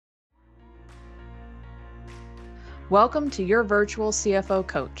Welcome to your virtual CFO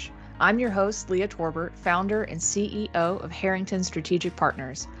coach. I'm your host, Leah Torbert, founder and CEO of Harrington Strategic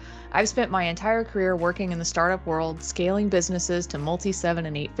Partners. I've spent my entire career working in the startup world, scaling businesses to multi-7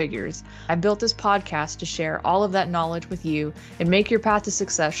 and 8 figures. I built this podcast to share all of that knowledge with you and make your path to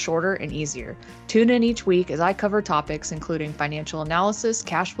success shorter and easier. Tune in each week as I cover topics including financial analysis,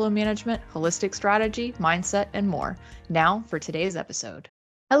 cash flow management, holistic strategy, mindset, and more. Now for today's episode.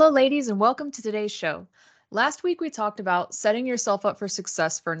 Hello, ladies, and welcome to today's show. Last week, we talked about setting yourself up for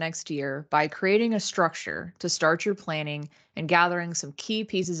success for next year by creating a structure to start your planning and gathering some key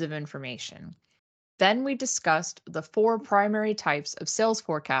pieces of information. Then we discussed the 4 primary types of sales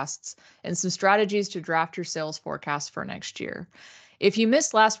forecasts and some strategies to draft your sales forecast for next year. If you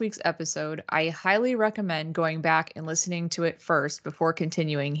missed last week's episode, I highly recommend going back and listening to it first before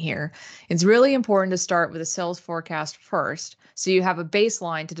continuing here. It's really important to start with a sales forecast first, so you have a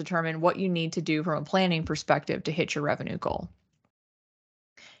baseline to determine what you need to do from a planning perspective to hit your revenue goal.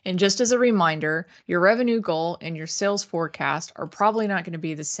 And just as a reminder, your revenue goal and your sales forecast are probably not going to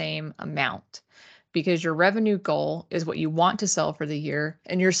be the same amount, because your revenue goal is what you want to sell for the year,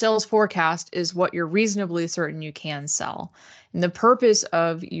 and your sales forecast is what you're reasonably certain you can sell. And the purpose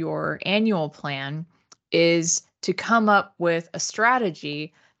of your annual plan is to come up with a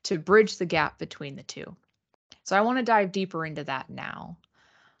strategy to bridge the gap between the two. So I want to dive deeper into that now.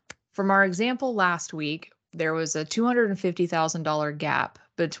 From our example last week, there was a $250,000 gap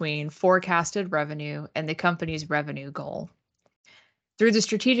between forecasted revenue and the company's revenue goal. Through the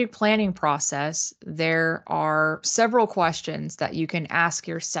strategic planning process, there are several questions that you can ask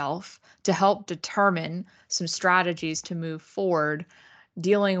yourself to help determine some strategies to move forward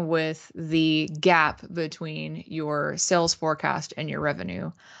dealing with the gap between your sales forecast and your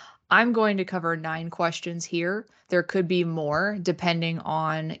revenue. I'm going to cover 9 questions here. There could be more depending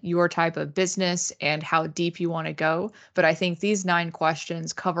on your type of business and how deep you want to go, but I think these 9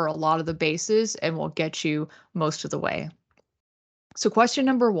 questions cover a lot of the bases and will get you most of the way. So question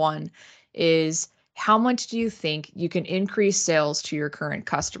number 1 is, how much do you think you can increase sales to your current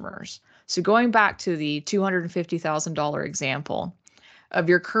customers? So going back to the $250,000 example, of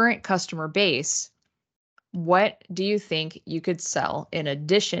your current customer base, what do you think you could sell in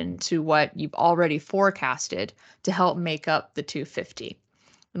addition to what you've already forecasted to help make up the 250?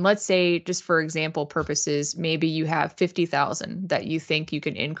 And let's say, just for example purposes, maybe you have 50,000 that you think you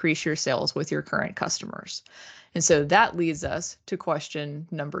can increase your sales with your current customers. And so that leads us to question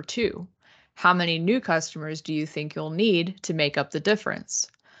number 2. How many new customers do you think you'll need to make up the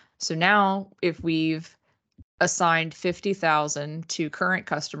difference? So now if we've assigned 50,000 to current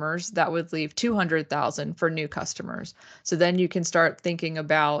customers, that would leave 200,000 for new customers. So then you can start thinking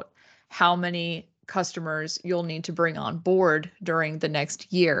about how many customers you'll need to bring on board during the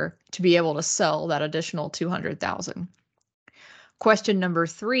next year to be able to sell that additional 200,000. Question number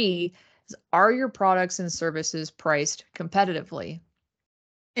 3 is, are your products and services priced competitively?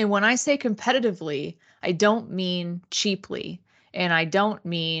 And when I say competitively, I don't mean cheaply, and I don't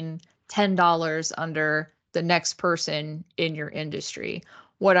mean $10 under the next person in your industry.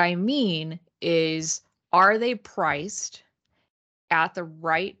 What I mean is, are they priced at the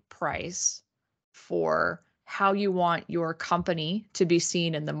right price for how you want your company to be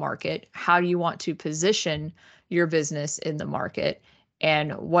seen in the market, how you want to position your business in the market,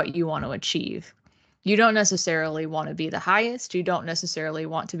 and what you want to achieve? You don't necessarily want to be the highest. You don't necessarily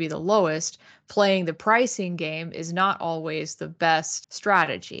want to be the lowest. Playing the pricing game is not always the best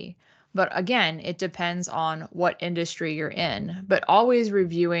strategy. But again, it depends on what industry you're in. But always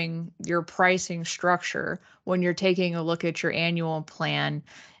reviewing your pricing structure when you're taking a look at your annual plan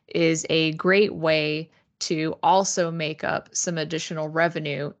is a great way to also make up some additional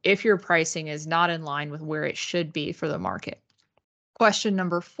revenue if your pricing is not in line with where it should be for the market. Question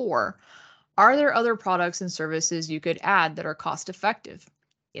number 4. Are there other products and services you could add that are cost effective?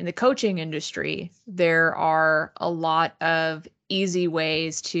 In the coaching industry, there are a lot of easy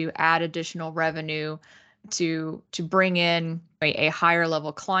ways to add additional revenue to bring in a higher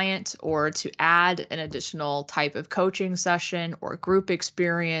level client, or to add an additional type of coaching session or group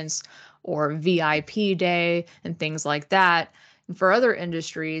experience or VIP day and things like that. And for other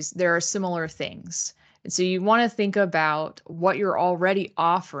industries, there are similar things. And so you want to think about what you're already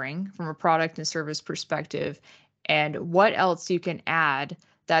offering from a product and service perspective and what else you can add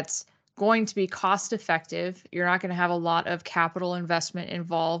that's going to be cost effective. You're not going to have a lot of capital investment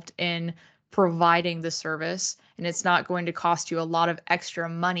involved in providing the service, and it's not going to cost you a lot of extra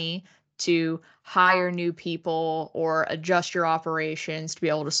money to hire new people or adjust your operations to be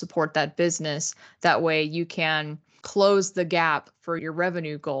able to support that business. That way you can close the gap for your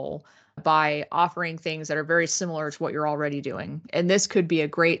revenue goal by offering things that are very similar to what you're already doing. And this could be a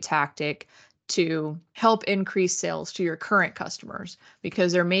great tactic to help increase sales to your current customers,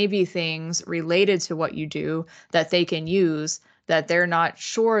 because there may be things related to what you do that they can use that they're not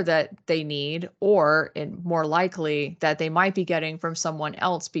sure that they need, or and more likely that they might be getting from someone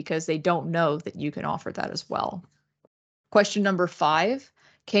else because they don't know that you can offer that as well. Question number 5,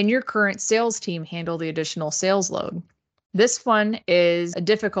 can your current sales team handle the additional sales load? This one is a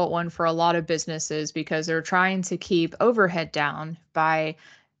difficult one for a lot of businesses because they're trying to keep overhead down by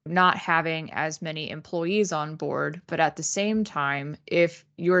not having as many employees on board. But at the same time, if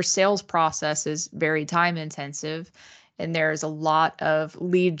your sales process is very time intensive and there's a lot of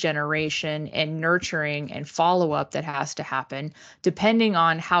lead generation and nurturing and follow up that has to happen, depending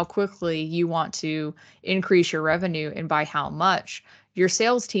on how quickly you want to increase your revenue and by how much, your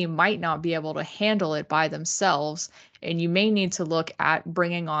sales team might not be able to handle it by themselves. And you may need to look at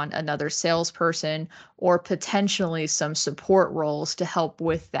bringing on another salesperson or potentially some support roles to help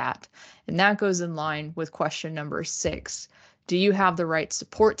with that. And that goes in line with question number 6. Do you have the right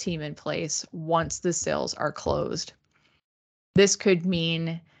support team in place once the sales are closed? This could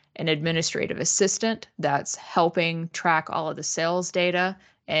mean an administrative assistant that's helping track all of the sales data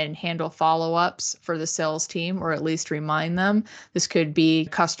and handle follow-ups for the sales team, or at least remind them. This could be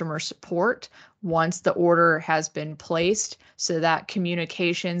customer support once the order has been placed, so that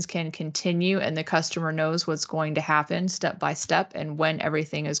communications can continue and the customer knows what's going to happen step by step and when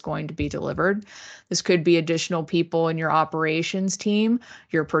everything is going to be delivered. This could be additional people in your operations team,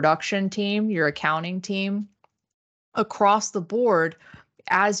 your production team, your accounting team. Across the board,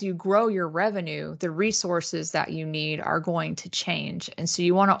 as you grow your revenue, the resources that you need are going to change. And so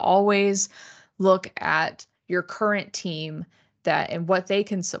you want to always look at your current team and what they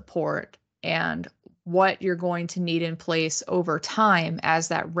can support and what you're going to need in place over time as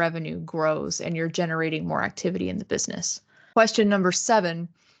that revenue grows and you're generating more activity in the business. Question number 7,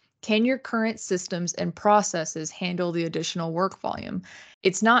 can your current systems and processes handle the additional work volume?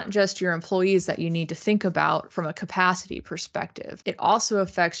 It's not just your employees that you need to think about from a capacity perspective. It also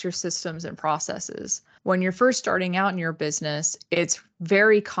affects your systems and processes. When you're first starting out in your business, it's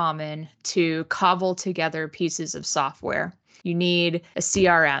very common to cobble together pieces of software. You need a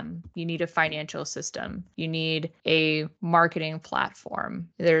CRM, you need a financial system, you need a marketing platform.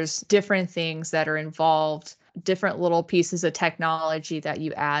 There's different things that are involved, different little pieces of technology that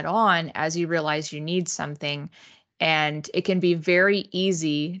you add on as you realize you need something. And it can be very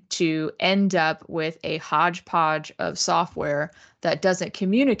easy to end up with a hodgepodge of software that doesn't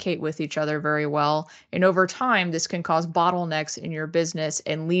communicate with each other very well. And over time, this can cause bottlenecks in your business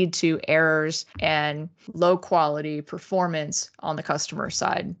and lead to errors and low quality performance on the customer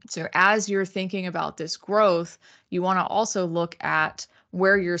side. So as you're thinking about this growth, you want to also look at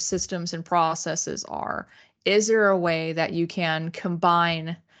where your systems and processes are. Is there a way that you can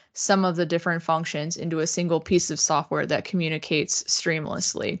combine some of the different functions into a single piece of software that communicates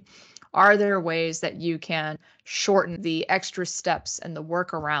seamlessly? Are there ways that you can shorten the extra steps and the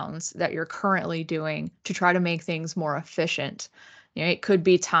workarounds that you're currently doing to try to make things more efficient? It could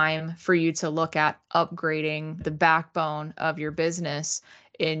be time for you to look at upgrading the backbone of your business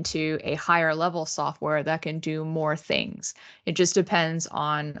into a higher level software that can do more things. It just depends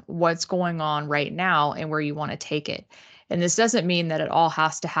on what's going on right now and where you want to take it. And this doesn't mean that it all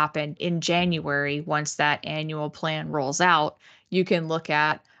has to happen in January once that annual plan rolls out. You can look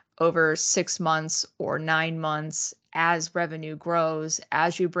at over 6 months or 9 months as revenue grows,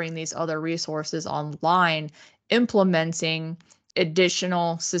 as you bring these other resources online, implementing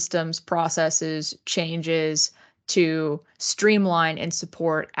additional systems, processes, changes to streamline and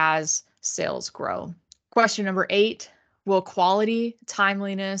support as sales grow. Question number 8, will quality,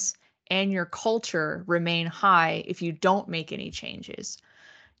 timeliness, and your culture remain high if you don't make any changes?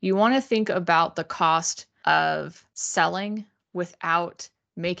 You want to think about the cost of selling without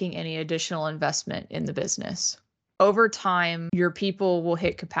making any additional investment in the business. Over time, your people will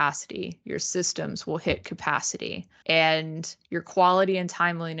hit capacity, your systems will hit capacity, and your quality and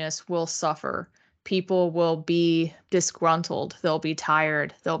timeliness will suffer. People will be disgruntled, they'll be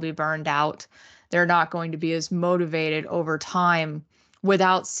tired, they'll be burned out. They're not going to be as motivated over time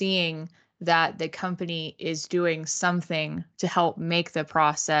without seeing that the company is doing something to help make the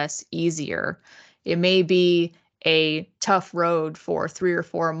process easier. It may be a tough road for 3 or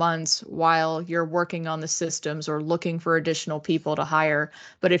 4 months while you're working on the systems or looking for additional people to hire.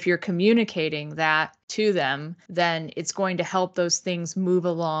 But if you're communicating that to them, then it's going to help those things move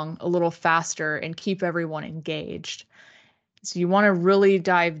along a little faster and keep everyone engaged. So you want to really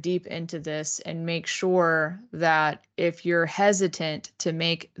dive deep into this and make sure that if you're hesitant to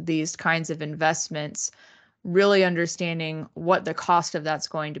make these kinds of investments, really understanding what the cost of that's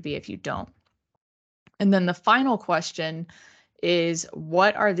going to be if you don't. And then the final question is,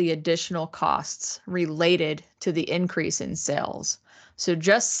 what are the additional costs related to the increase in sales? So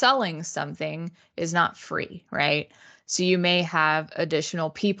just selling something is not free, right? So you may have additional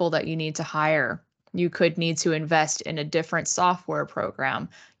people that you need to hire. You could need to invest in a different software program.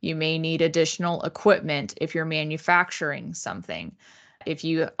 You may need additional equipment if you're manufacturing something. If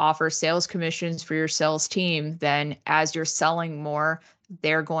you offer sales commissions for your sales team, then as you're selling more,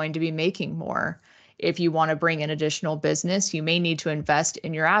 they're going to be making more. If you want to bring in additional business, you may need to invest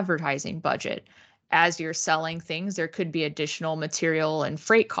in your advertising budget. As you're selling things, there could be additional material and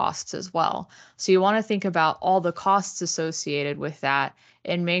freight costs as well. So you want to think about all the costs associated with that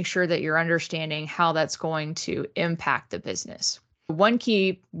and make sure that you're understanding how that's going to impact the business. One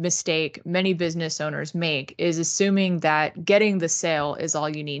key mistake many business owners make is assuming that getting the sale is all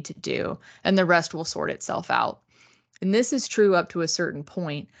you need to do and the rest will sort itself out. And this is true up to a certain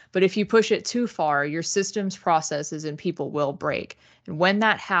point, but if you push it too far, your systems, processes, and people will break. And when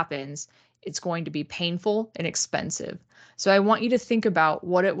that happens, it's going to be painful and expensive. So I want you to think about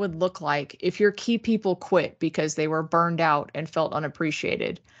what it would look like if your key people quit because they were burned out and felt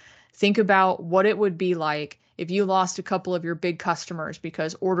unappreciated. Think about what it would be like if you lost a couple of your big customers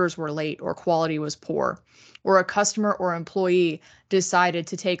because orders were late or quality was poor, or a customer or employee decided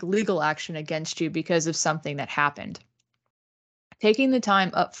to take legal action against you because of something that happened. Taking the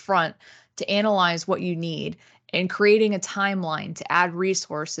time up front to analyze what you need and creating a timeline to add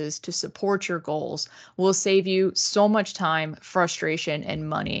resources to support your goals will save you so much time, frustration, and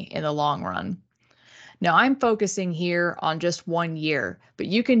money in the long run. Now, I'm focusing here on just 1 year, but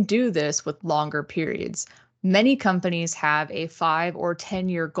you can do this with longer periods. Many companies have a 5 or 10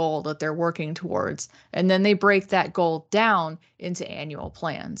 year goal that they're working towards, and then they break that goal down into annual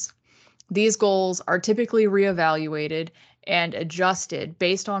plans. These goals are typically reevaluated and adjusted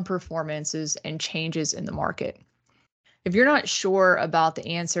based on performances and changes in the market. If you're not sure about the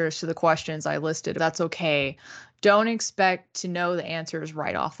answers to the questions I listed, that's okay. Don't expect to know the answers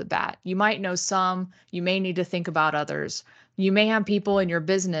right off the bat. You might know some, you may need to think about others. You may have people in your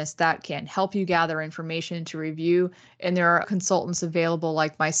business that can help you gather information to review, and there are consultants available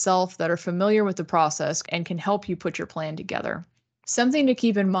like myself that are familiar with the process and can help you put your plan together. Something to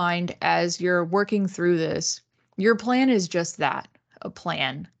keep in mind as you're working through this, your plan is just that, a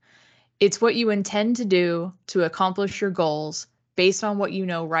plan. It's what you intend to do to accomplish your goals based on what you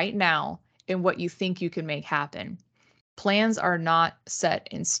know right now and what you think you can make happen. Plans are not set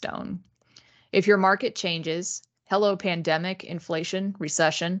in stone. If your market changes, hello, pandemic, inflation,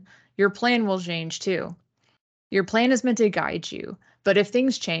 recession, your plan will change too. Your plan is meant to guide you, but if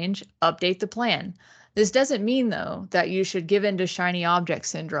things change, update the plan. This doesn't mean, though, that you should give in to shiny object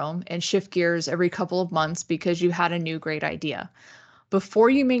syndrome and shift gears every couple of months because you had a new great idea. Before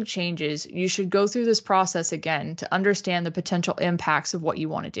you make changes, you should go through this process again to understand the potential impacts of what you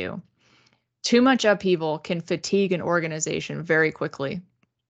want to do. Too much upheaval can fatigue an organization very quickly.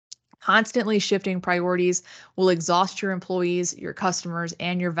 Constantly shifting priorities will exhaust your employees, your customers,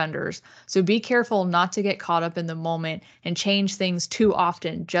 and your vendors. So be careful not to get caught up in the moment and change things too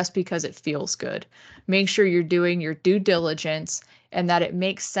often just because it feels good. Make sure you're doing your due diligence and that it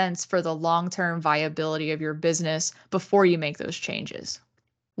makes sense for the long-term viability of your business before you make those changes.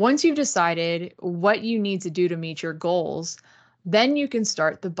 Once you've decided what you need to do to meet your goals, then you can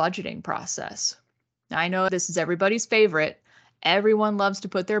start the budgeting process. Now, I know this is everybody's favorite. Everyone loves to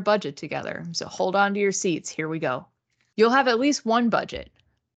put their budget together. So hold on to your seats. Here we go. You'll have at least one budget,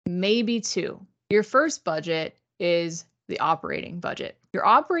 maybe two. Your first budget is the operating budget. Your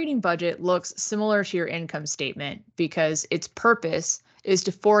operating budget looks similar to your income statement because its purpose is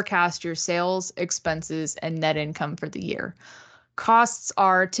to forecast your sales, expenses, and net income for the year. Costs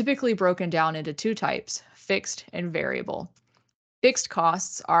are typically broken down into two types, fixed and variable. Fixed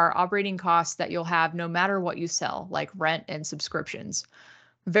costs are operating costs that you'll have no matter what you sell, like rent and subscriptions.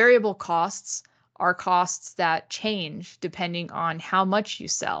 Variable costs are costs that change depending on how much you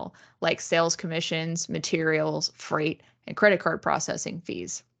sell, like sales commissions, materials, freight, and credit card processing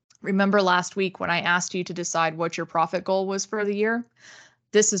fees. Remember last week when I asked you to decide what your profit goal was for the year?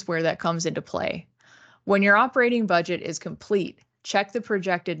 This is where that comes into play. When your operating budget is complete, check the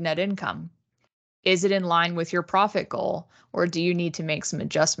projected net income. Is it in line with your profit goal, or do you need to make some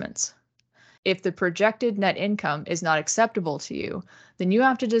adjustments? If the projected net income is not acceptable to you, then you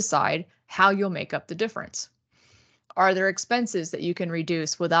have to decide how you'll make up the difference. Are there expenses that you can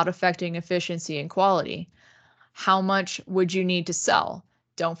reduce without affecting efficiency and quality? How much would you need to sell?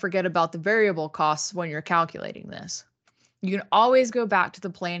 Don't forget about the variable costs when you're calculating this. You can always go back to the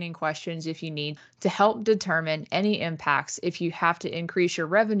planning questions if you need to help determine any impacts if you have to increase your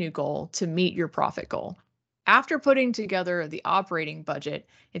revenue goal to meet your profit goal. After putting together the operating budget,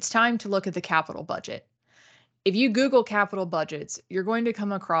 it's time to look at the capital budget. If you Google capital budgets, you're going to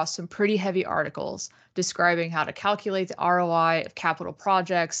come across some pretty heavy articles describing how to calculate the ROI of capital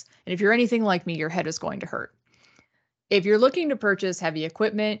projects. And if you're anything like me, your head is going to hurt. If you're looking to purchase heavy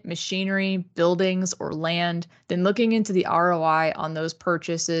equipment, machinery, buildings, or land, then looking into the ROI on those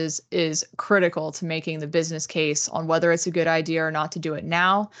purchases is critical to making the business case on whether it's a good idea or not to do it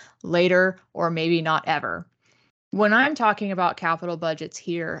now, later, or maybe not ever. When I'm talking about capital budgets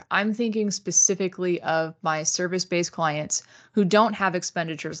here, I'm thinking specifically of my service-based clients who don't have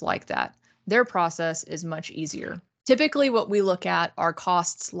expenditures like that. Their process is much easier. Typically, what we look at are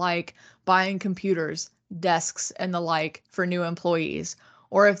costs like buying computers, desks, and the like for new employees,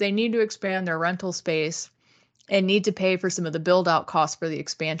 or if they need to expand their rental space and need to pay for some of the build-out costs for the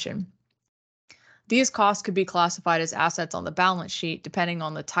expansion. These costs could be classified as assets on the balance sheet depending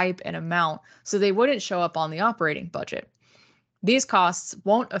on the type and amount, so they wouldn't show up on the operating budget. These costs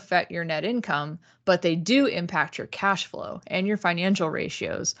won't affect your net income, but they do impact your cash flow and your financial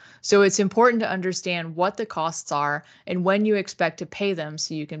ratios. So it's important to understand what the costs are and when you expect to pay them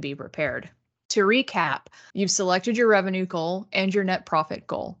so you can be prepared. To recap, you've selected your revenue goal and your net profit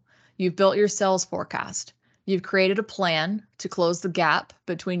goal. You've built your sales forecast. You've created a plan to close the gap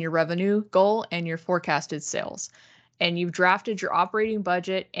between your revenue goal and your forecasted sales. And you've drafted your operating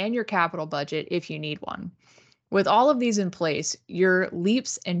budget and your capital budget if you need one. With all of these in place, you're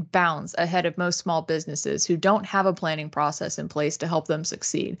leaps and bounds ahead of most small businesses who don't have a planning process in place to help them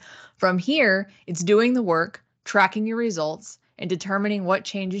succeed. From here, it's doing the work, tracking your results, and determining what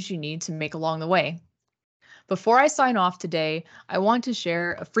changes you need to make along the way. Before I sign off today, I want to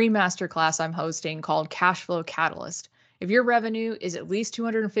share a free masterclass I'm hosting called Cash Flow Catalyst. If your revenue is at least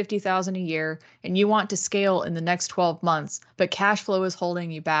 $250,000 a year and you want to scale in the next 12 months, but cash flow is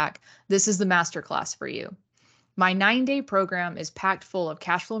holding you back, this is the masterclass for you. My 9-day program is packed full of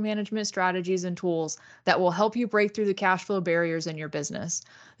cash flow management strategies and tools that will help you break through the cash flow barriers in your business.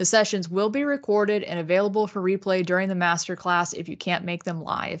 The sessions will be recorded and available for replay during the masterclass if you can't make them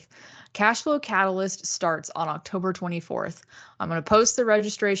live. Cash Flow Catalyst starts on October 24th. I'm going to post the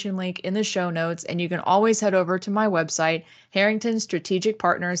registration link in the show notes, and you can always head over to my website,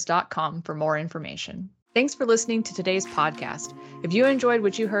 harringtonstrategicpartners.com, for more information. Thanks for listening to today's podcast. If you enjoyed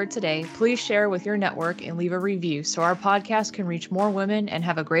what you heard today, please share with your network and leave a review so our podcast can reach more women and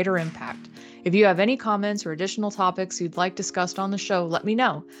have a greater impact. If you have any comments or additional topics you'd like discussed on the show, let me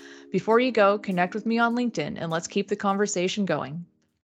know. Before you go, connect with me on LinkedIn and let's keep the conversation going.